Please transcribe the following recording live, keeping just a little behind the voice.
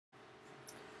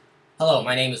Hello,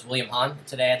 my name is William Hahn.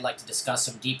 Today I'd like to discuss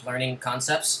some deep learning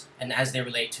concepts and as they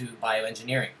relate to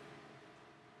bioengineering.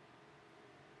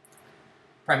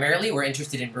 Primarily, we're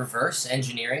interested in reverse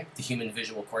engineering the human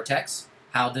visual cortex.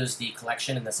 How does the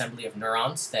collection and assembly of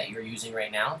neurons that you're using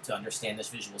right now to understand this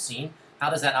visual scene, how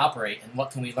does that operate, and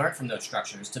what can we learn from those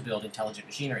structures to build intelligent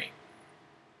machinery?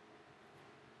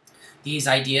 These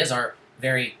ideas are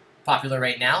very popular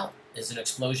right now. There's an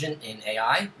explosion in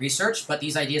AI research, but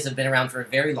these ideas have been around for a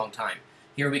very long time.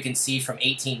 Here we can see from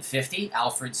 1850,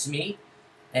 Alfred Smee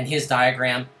and his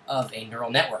diagram of a neural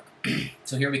network.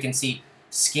 So here we can see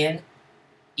skin,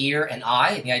 ear, and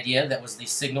eye. And the idea that was the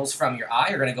signals from your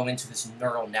eye are going to go into this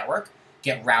neural network,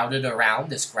 get routed around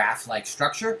this graph-like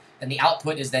structure, and the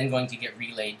output is then going to get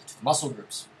relayed to the muscle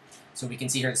groups. So we can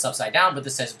see here it's upside down, but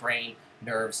this says brain,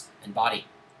 nerves, and body.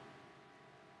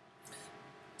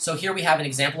 So here we have an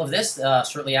example of this.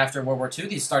 Shortly after World War II,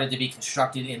 these started to be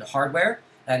constructed in hardware,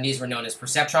 and these were known as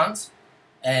perceptrons.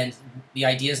 And the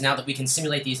idea is now that we can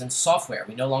simulate these in software.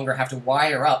 We no longer have to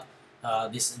wire up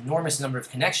this enormous number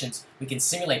of connections. We can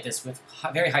simulate this with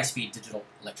very high-speed digital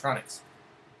electronics.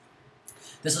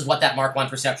 This is what that Mark I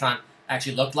perceptron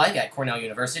actually looked like at Cornell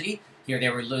University. Here they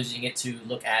were using it to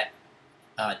look at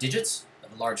digits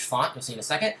of a large font, you'll see in a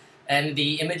second. And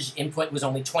the image input was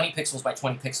only 20 pixels by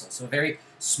 20 pixels, so a very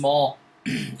small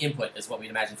input is what we'd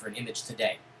imagine for an image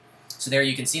today. So there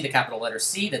you can see the capital letter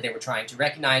C that they were trying to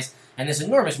recognize, and this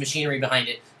enormous machinery behind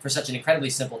it for such an incredibly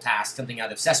simple task, something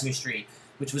out of Sesame Street,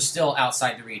 which was still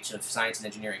outside the reach of science and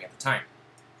engineering at the time.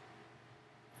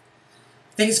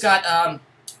 Things got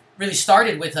really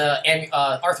started with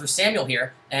Arthur Samuel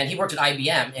here, and he worked at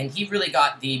IBM, and he really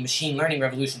got the machine learning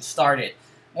revolution started.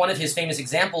 One of his famous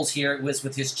examples here was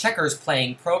with his checkers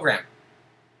playing program.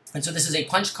 And so this is a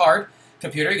punch card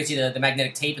computer. You can see the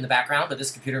magnetic tape in the background, but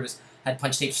this computer had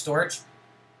punch tape storage.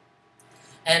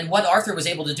 And what Arthur was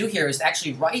able to do here is to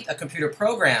actually write a computer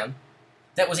program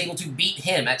that was able to beat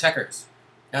him at checkers.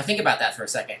 Now think about that for a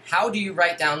second. How do you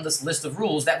write down this list of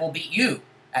rules that will beat you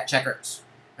at checkers,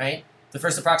 right? The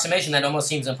first approximation, that almost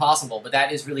seems impossible, but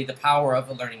that is really the power of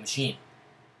a learning machine.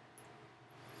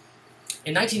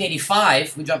 In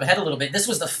 1985, we jump ahead a little bit, this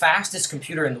was the fastest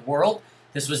computer in the world.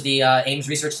 This was the Ames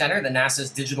Research Center, the NASA's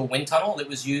digital wind tunnel that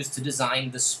was used to design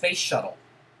the space shuttle.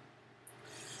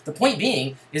 The point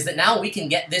being is that now we can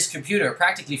get this computer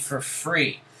practically for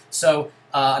free. So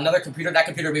another computer, that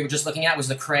computer we were just looking at was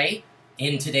the Cray.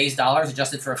 In today's dollars,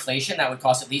 adjusted for inflation, that would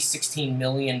cost at least $16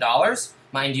 million.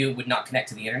 Mind you, it would not connect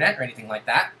to the internet or anything like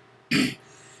that.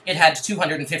 It had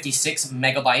 256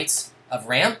 megabytes of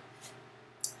RAM.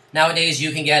 Nowadays,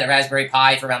 you can get a Raspberry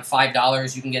Pi for around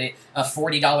 $5. You can get a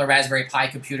 $40 Raspberry Pi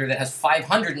computer that has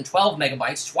 512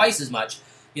 megabytes, twice as much,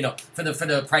 you know, for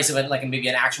the price of like maybe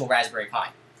an actual Raspberry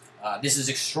Pi. This is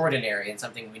extraordinary and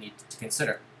something we need to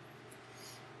consider.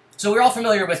 So we're all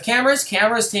familiar with cameras.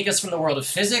 Cameras take us from the world of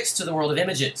physics to the world of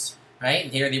images,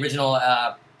 right? Here, the original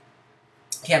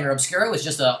camera obscura was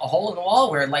just a hole in the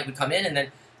wall where light would come in, and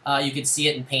then you could see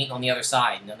it in paint on the other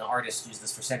side. And the artists used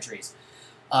this for centuries.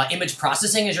 Image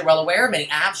processing, as you're well aware, many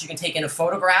apps, you can take in a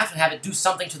photograph and have it do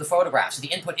something to the photograph. So the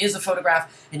input is a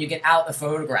photograph, and you get out a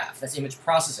photograph. That's image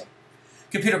processing.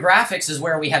 Computer graphics is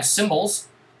where we have symbols,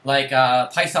 like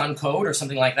Python code or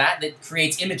something like that, that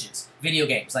creates images. Video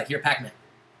games, like here, Pac-Man.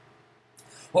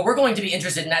 What we're going to be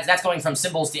interested in, that's going from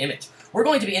symbols to image. We're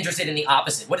going to be interested in the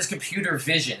opposite. What is computer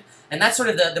vision? And that's sort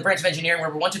of the branch of engineering where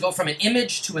we want to go from an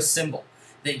image to a symbol.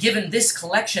 That given this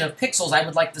collection of pixels, I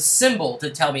would like the symbol to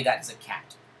tell me that is a cat.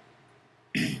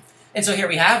 And so here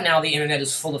we have, now the internet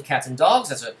is full of cats and dogs.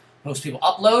 That's what most people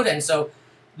upload. And so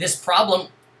this problem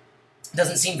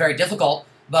doesn't seem very difficult,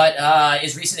 but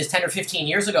as recent as 10 or 15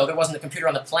 years ago, there wasn't a computer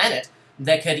on the planet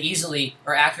that could easily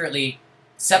or accurately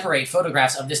separate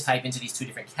photographs of this type into these two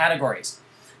different categories.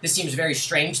 This seems very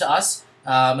strange to us.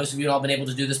 Most of you have all been able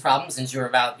to do this problem since you're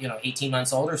about 18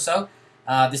 months old or so.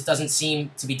 This doesn't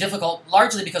seem to be difficult,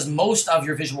 largely because most of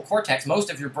your visual cortex, most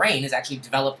of your brain is actually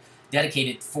developed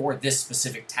dedicated for this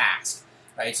specific task,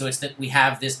 right? So it's that we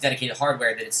have this dedicated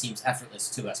hardware that it seems effortless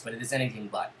to us, but it is anything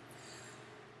but.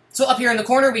 So up here in the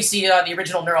corner, we see the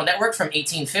original neural network from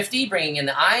 1850, bringing in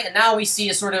the eye, and now we see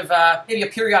a sort of maybe a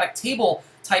periodic table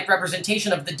type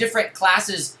representation of the different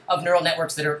classes of neural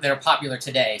networks that are popular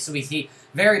today. So we see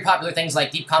very popular things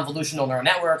like deep convolutional neural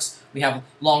networks. We have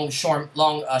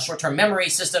short-term memory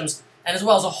systems, and as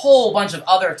well as a whole bunch of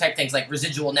other type things like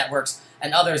residual networks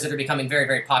and others that are becoming very,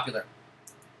 very popular.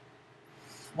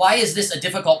 Why is this a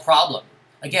difficult problem?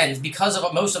 Again, because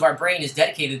most of our brain is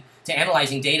dedicated to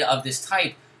analyzing data of this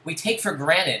type, we take for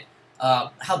granted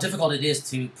how difficult it is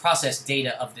to process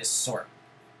data of this sort.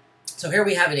 So here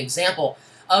we have an example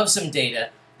of some data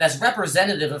that's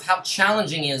representative of how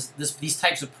challenging these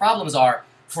types of problems are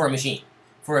for a machine,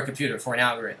 for a computer, for an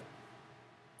algorithm.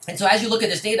 And so as you look at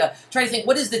this data, try to think,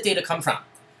 what does the data come from?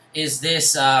 Is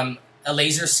this a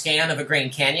laser scan of a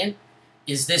Grand Canyon?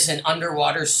 Is this an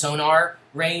underwater sonar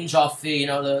range off the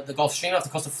Gulf Stream off the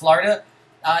coast of Florida?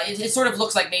 It sort of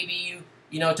looks like maybe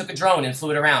you took a drone and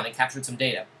flew it around and captured some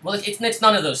data. Well, it's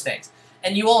none of those things.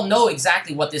 And you all know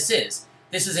exactly what this is.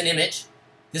 This is an image.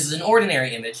 This is an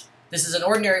ordinary image. This is an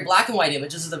ordinary black and white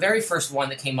image. This is the very first one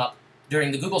that came up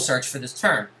during the Google search for this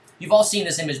term. You've all seen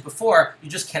this image before. You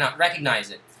just cannot recognize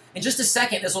it. In just a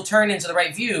second, this will turn into the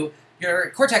right view.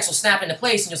 Your cortex will snap into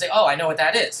place, and you'll say, oh, I know what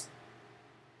that is.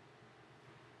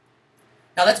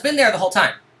 Now, that's been there the whole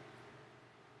time.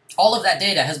 All of that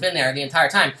data has been there the entire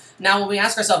time. Now, when we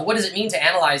ask ourselves, what does it mean to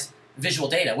analyze visual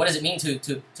data? What does it mean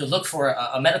to look for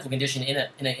a medical condition in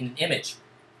an image?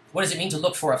 What does it mean to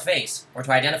look for a face, or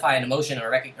to identify an emotion, or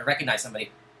recognize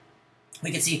somebody?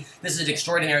 We can see this is an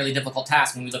extraordinarily difficult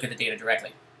task when we look at the data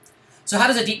directly. So how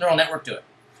does a deep neural network do it?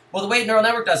 Well, the way a neural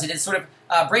network does it is sort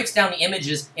of breaks down the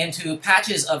images into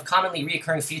patches of commonly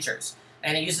reoccurring features.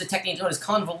 And it uses a technique known as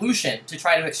convolution to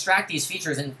try to extract these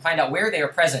features and find out where they are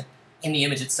present in the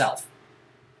image itself.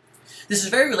 This is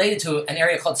very related to an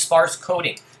area called sparse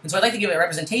coding. And so I'd like to give a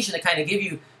representation to kind of give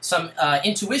you some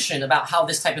intuition about how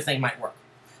this type of thing might work.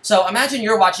 So imagine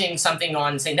you're watching something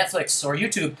on, say, Netflix or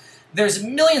YouTube. There's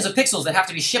millions of pixels that have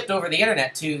to be shipped over the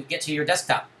internet to get to your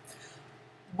desktop.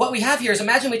 What we have here is,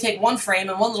 imagine we take one frame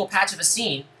and one little patch of a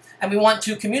scene, and we want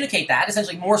to communicate that,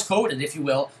 essentially Morse coded, if you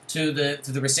will, to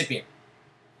the recipient.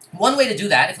 One way to do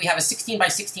that, if we have a 16 by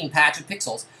 16 patch of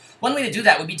pixels, one way to do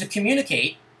that would be to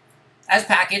communicate as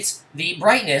packets the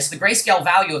brightness, the grayscale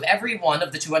value of every one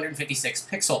of the 256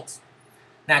 pixels.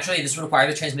 Naturally, this would require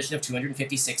the transmission of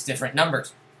 256 different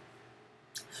numbers.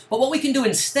 But what we can do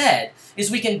instead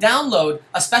is we can download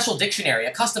a special dictionary,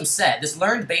 a custom set, this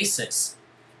learned basis,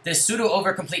 this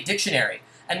pseudo-overcomplete dictionary.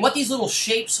 And what these little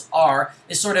shapes are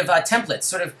is sort of templates,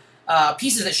 sort of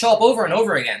pieces that show up over and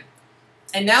over again.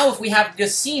 And now if we have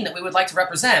this scene that we would like to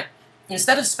represent,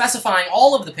 instead of specifying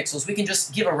all of the pixels, we can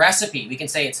just give a recipe. We can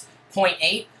say it's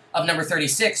 0.8 of number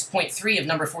 36, 0.3 of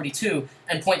number 42,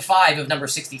 and 0.5 of number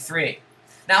 63.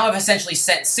 Now I've essentially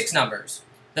set 6 numbers,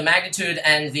 the magnitude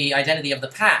and the identity of the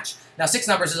patch. Now 6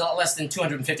 numbers is a lot less than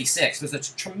 256. There's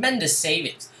a tremendous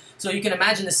savings. So you can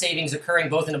imagine the savings occurring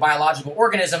both in a biological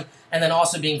organism and then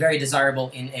also being very desirable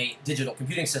in a digital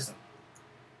computing system.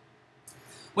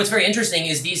 What's very interesting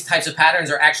is these types of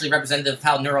patterns are actually representative of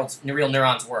how real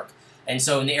neurons work. And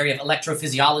so in the area of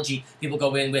electrophysiology, people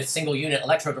go in with single unit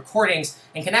electrode recordings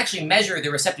and can actually measure the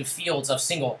receptive fields of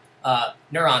single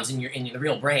neurons in the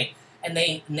real brain. And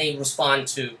they respond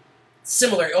to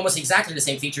similar, almost exactly the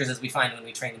same features as we find when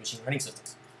we train the machine learning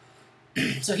systems.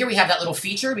 So here we have that little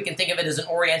feature. We can think of it as an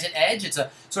oriented edge. It's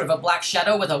a sort of a black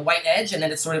shadow with a white edge, and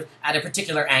then it's sort of at a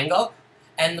particular angle.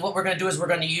 And what we're going to do is we're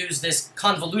going to use this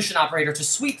convolution operator to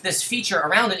sweep this feature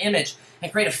around an image and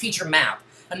create a feature map.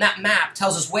 And that map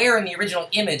tells us where in the original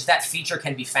image that feature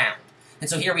can be found. And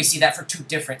so here we see that for 2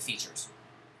 different features.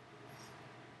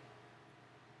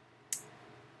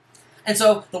 And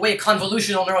so the way a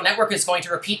convolutional neural network is going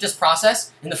to repeat this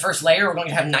process, in the first layer we're going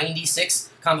to have 96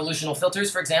 convolutional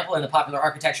filters, for example, in the popular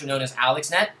architecture known as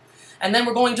AlexNet. And then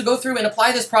we're going to go through and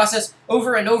apply this process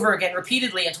over and over again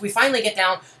repeatedly until we finally get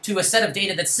down to a set of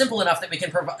data that's simple enough that we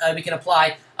can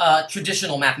apply a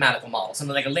traditional mathematical model,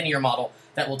 something like a linear model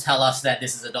that will tell us that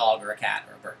this is a dog or a cat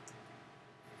or a bird.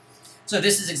 So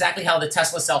this is exactly how the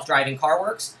Tesla self-driving car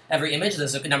works. Every image,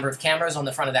 there's a number of cameras on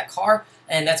the front of that car,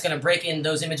 and that's going to break in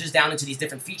those images down into these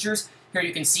different features. Here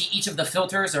you can see each of the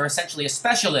filters are essentially a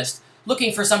specialist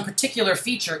looking for some particular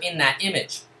feature in that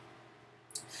image.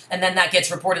 And then that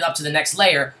gets reported up to the next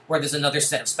layer, where there's another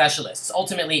set of specialists.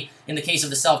 Ultimately, in the case of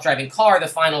the self-driving car, the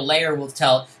final layer will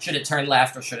tell should it turn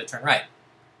left or should it turn right.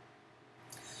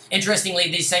 Interestingly,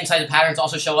 these same types of patterns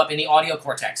also show up in the audio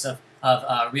cortex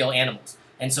of real animals.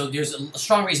 And so there's a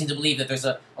strong reason to believe that there's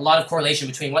a lot of correlation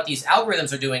between what these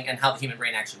algorithms are doing and how the human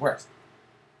brain actually works.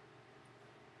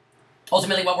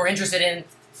 Ultimately, what we're interested in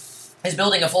is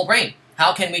building a full brain.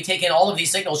 How can we take in all of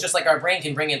these signals, just like our brain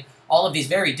can bring in all of these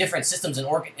very different systems and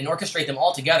orchestrate them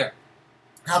all together?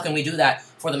 How can we do that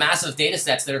for the massive data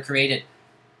sets that are created?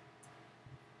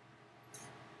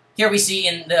 Here we see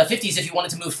in the 50s, if you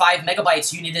wanted to move 5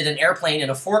 megabytes, you needed an airplane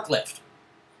and a forklift.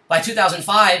 By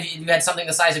 2005, you had something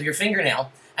the size of your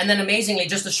fingernail. And then amazingly,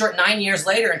 just a short 9 years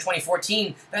later, in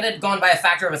 2014, that had gone by a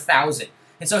factor of 1,000.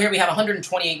 And so here we have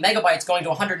 128 megabytes going to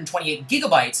 128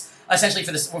 gigabytes, essentially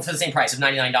for the same price of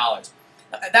 $99.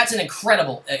 That's an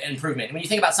incredible improvement. When you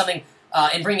think about something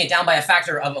and bringing it down by a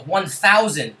factor of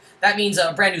 1,000, that means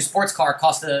a brand new sports car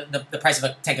costs the price of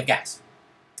a tank of gas.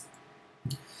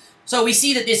 So we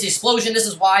see that this explosion, this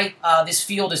is why this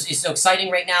field is so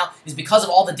exciting right now, is because of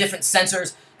all the different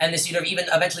sensors and this even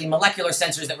eventually molecular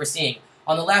sensors that we're seeing.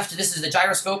 On the left, this is the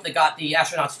gyroscope that got the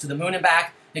astronauts to the moon and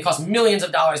back. It cost millions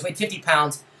of dollars, weighed 50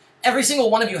 pounds. Every single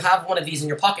one of you have one of these in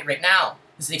your pocket right now.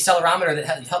 This is the accelerometer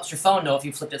that helps your phone know if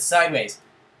you flipped it sideways.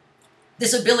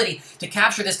 This ability to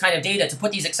capture this kind of data, to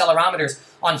put these accelerometers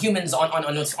on humans,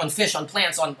 on fish, on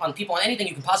plants, on people, on anything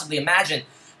you can possibly imagine,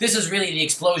 this is really the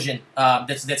explosion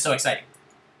that's so exciting.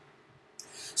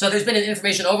 So there's been an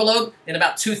information overload. In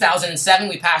about 2007,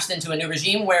 we passed into a new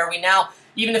regime where we now,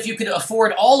 even if you could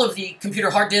afford all of the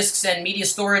computer hard disks and media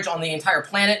storage on the entire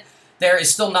planet, there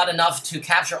is still not enough to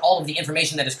capture all of the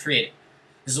information that is created.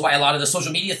 This is why a lot of the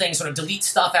social media things sort of delete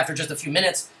stuff after just a few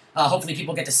minutes. Hopefully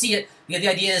people get to see it. The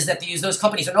idea is that those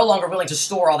companies are no longer willing to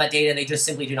store all that data. They just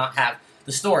simply do not have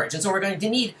the storage. And so we're going to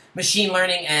need machine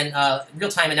learning and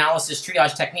real-time analysis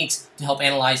triage techniques to help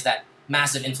analyze that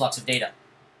massive influx of data.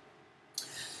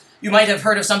 You might have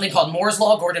heard of something called Moore's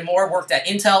Law. Gordon Moore worked at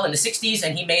Intel in the 60s,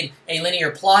 and he made a linear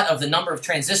plot of the number of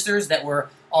transistors that were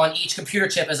on each computer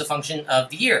chip as a function of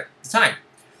the year, the time.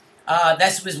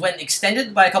 This was when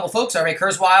extended by a couple folks. Ray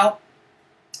Kurzweil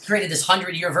created this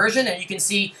 100-year version, and you can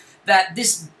see that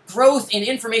this growth in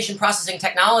information processing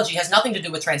technology has nothing to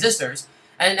do with transistors,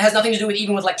 and it has nothing to do with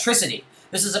even with electricity.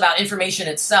 This is about information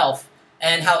itself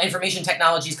and how information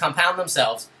technologies compound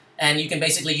themselves, and you can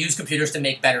basically use computers to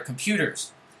make better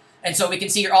computers. And so we can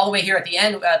see all the way here at the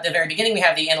end, at the very beginning, we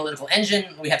have the analytical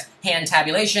engine, we have hand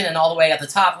tabulation, and all the way at the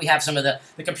top, we have some of the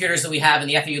computers that we have in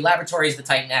the FAU laboratories, the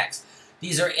Titan X.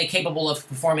 These are capable of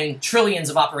performing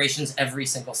trillions of operations every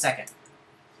single second.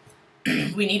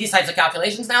 We need these types of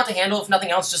calculations now to handle, if nothing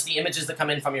else, just the images that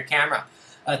come in from your camera.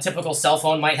 A typical cell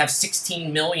phone might have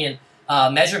 16 million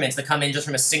measurements that come in just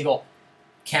from a single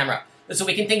camera. So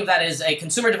we can think of that as a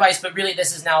consumer device, but really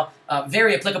this is now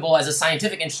very applicable as a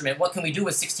scientific instrument. What can we do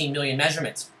with 16 million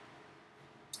measurements?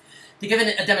 To give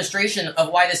a demonstration of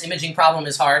why this imaging problem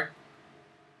is hard,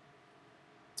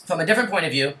 from a different point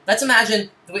of view, let's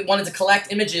imagine that we wanted to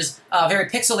collect images, very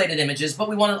pixelated images, but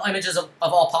we wanted images of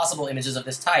all possible images of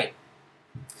this type.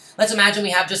 Let's imagine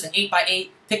we have just an 8x8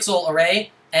 pixel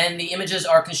array, and the images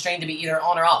are constrained to be either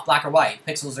on or off, black or white.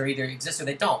 Pixels are either exist or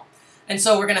they don't. And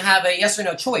so we're going to have a yes or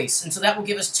no choice. And so that will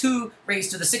give us 2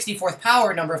 raised to the 64th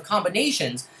power number of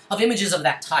combinations of images of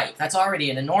that type. That's already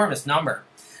an enormous number.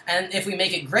 And if we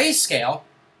make it grayscale,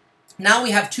 now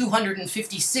we have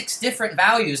 256 different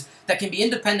values that can be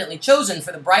independently chosen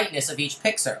for the brightness of each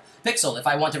pixel, if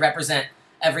I want to represent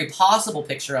every possible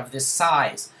picture of this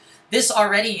size. This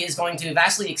already is going to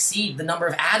vastly exceed the number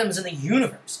of atoms in the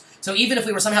universe. So even if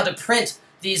we were somehow to print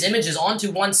these images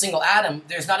onto one single atom,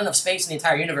 there's not enough space in the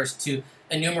entire universe to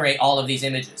enumerate all of these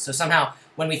images. So somehow,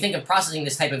 when we think of processing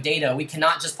this type of data, we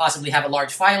cannot just possibly have a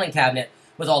large filing cabinet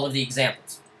with all of the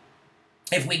examples.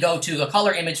 If we go to a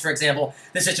color image, for example,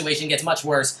 the situation gets much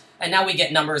worse, and now we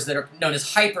get numbers that are known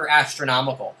as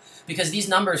hyper-astronomical, because these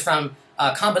numbers from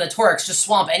combinatorics just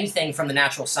swamp anything from the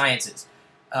natural sciences.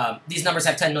 These numbers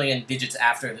have 10 million digits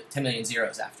after, 10 million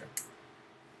zeros after.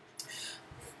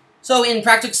 So in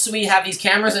practice, we have these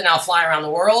cameras that now fly around the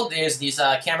world. There's these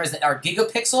cameras that are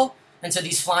gigapixel, and so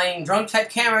these flying drone-type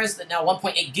cameras that now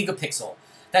 1.8 gigapixel.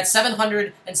 That's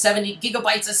 770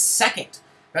 gigabytes a second,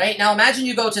 right? Now imagine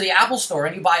you go to the Apple store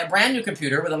and you buy a brand new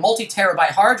computer with a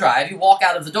multi-terabyte hard drive. You walk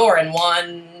out of the door and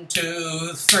 1,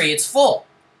 2, 3, it's full,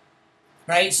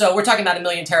 right? So we're talking about 1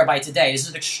 million terabytes a day. This is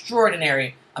an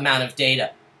extraordinary amount of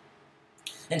data.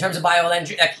 In terms of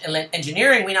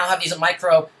bioengineering, we now have these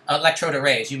micro electrode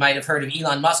arrays. You might have heard of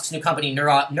Elon Musk's new company,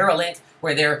 Neuralink,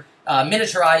 where they're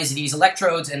miniaturized these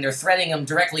electrodes and they're threading them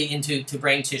directly into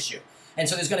brain tissue. And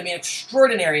so there's going to be an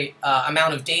extraordinary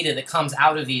amount of data that comes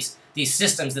out of these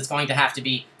systems that's going to have to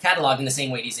be cataloged in the same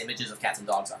way these images of cats and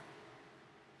dogs are.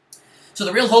 So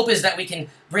the real hope is that we can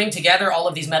bring together all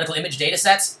of these medical image data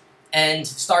sets and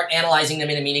start analyzing them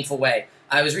in a meaningful way.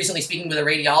 I was recently speaking with a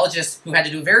radiologist who had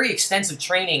to do very extensive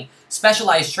training,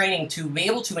 specialized training, to be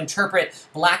able to interpret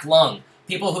black lung.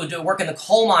 People who work in the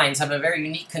coal mines have a very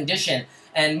unique condition,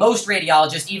 and most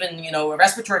radiologists, even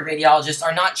respiratory radiologists,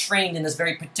 are not trained in this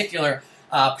very particular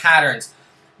patterns.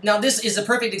 Now, this is a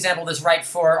perfect example that's right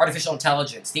for artificial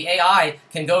intelligence. The AI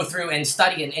can go through and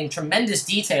study in tremendous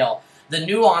detail the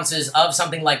nuances of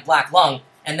something like black lung,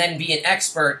 and then be an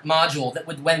expert module that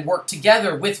would then work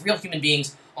together with real human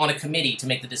beings on a committee to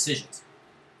make the decisions.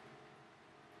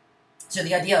 So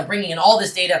the idea of bringing in all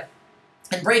this data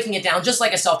and breaking it down just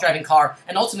like a self-driving car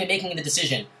and ultimately making the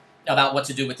decision about what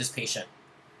to do with this patient.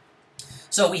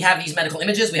 So we have these medical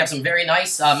images. We have some very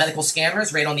nice medical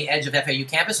scanners right on the edge of FAU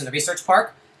campus in the research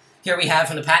park. Here we have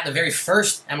from the patent the very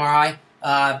first MRI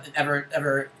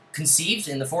ever conceived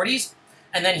in the 40s.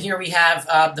 And then here we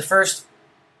have the first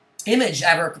image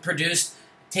ever produced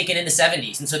taken in the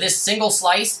 70s. And so this single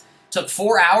slice took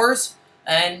 4 hours.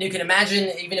 And you can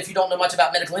imagine, even if you don't know much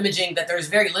about medical imaging, that there's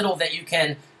very little that you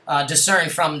can discern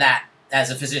from that as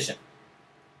a physician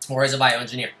or as a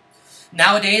bioengineer.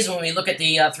 Nowadays, when we look at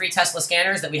the 3 Tesla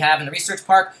scanners that we have in the research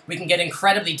park, we can get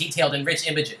incredibly detailed and rich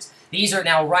images. These are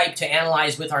now ripe to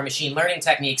analyze with our machine learning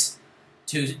techniques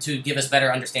to give us better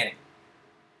understanding.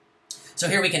 So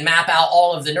here we can map out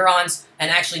all of the neurons and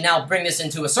actually now bring this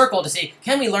into a circle to see,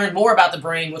 can we learn more about the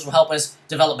brain, which will help us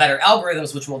develop better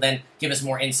algorithms, which will then give us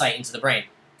more insight into the brain.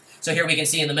 So here we can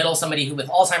see in the middle somebody who with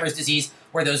Alzheimer's disease,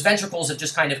 where those ventricles have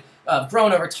just kind of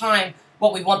grown over time.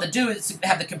 What we want to do is to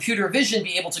have the computer vision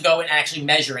be able to go and actually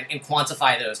measure and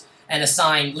quantify those and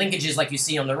assign linkages like you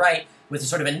see on the right with a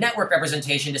sort of a network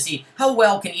representation to see how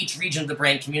well can each region of the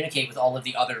brain communicate with all of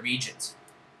the other regions.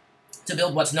 To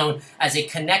build what's known as a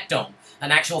connectome,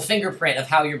 an actual fingerprint of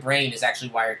how your brain is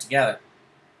actually wired together.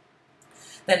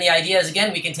 Then the idea is,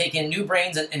 again, we can take in new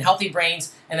brains and healthy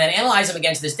brains and then analyze them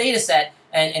against this data set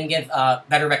and give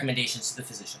better recommendations to the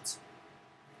physicians.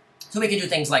 So we can do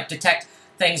things like detect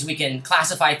things, we can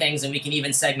classify things, and we can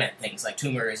even segment things like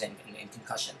tumors and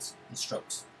concussions and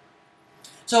strokes.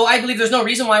 So I believe there's no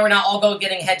reason why we're not all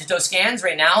getting head-to-toe scans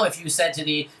right now. If you said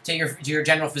to your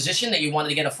general physician that you wanted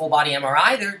to get a full-body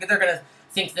MRI, they're going to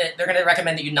think that they're going to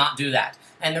recommend that you not do that.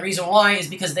 And the reason why is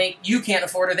because you can't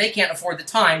afford or they can't afford the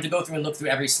time to go through and look through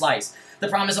every slice. The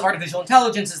promise of artificial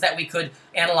intelligence is that we could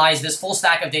analyze this full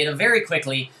stack of data very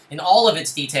quickly in all of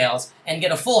its details and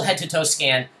get a full head-to-toe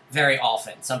scan very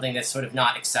often, something that's sort of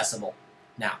not accessible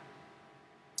now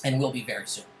and will be very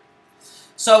soon.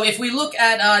 So if we look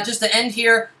at, just to end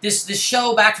here, this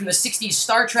show back from the 60s,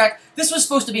 Star Trek, this was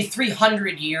supposed to be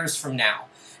 300 years from now.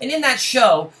 And in that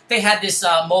show, they had this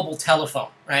mobile telephone,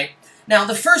 right? Now,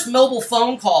 the first mobile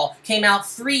phone call came out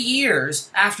 3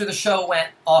 years after the show went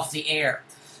off the air.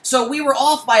 So we were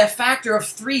off by a factor of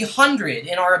 300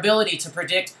 in our ability to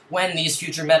predict when these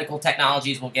future medical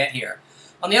technologies will get here.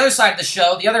 On the other side of the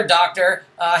show, the other doctor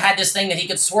had this thing that he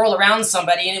could swirl around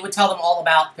somebody and it would tell them all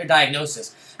about their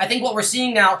diagnosis. I think what we're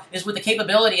seeing now is with the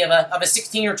capability of a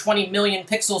 16 or 20 million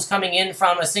pixels coming in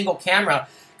from a single camera,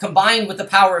 combined with the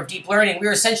power of deep learning,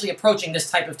 we're essentially approaching this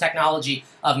type of technology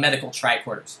of medical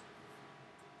tricorders.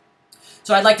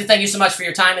 So I'd like to thank you so much for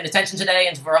your time and attention today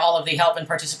and for all of the help and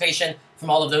participation from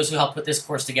all of those who helped put this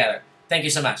course together. Thank you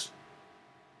so much.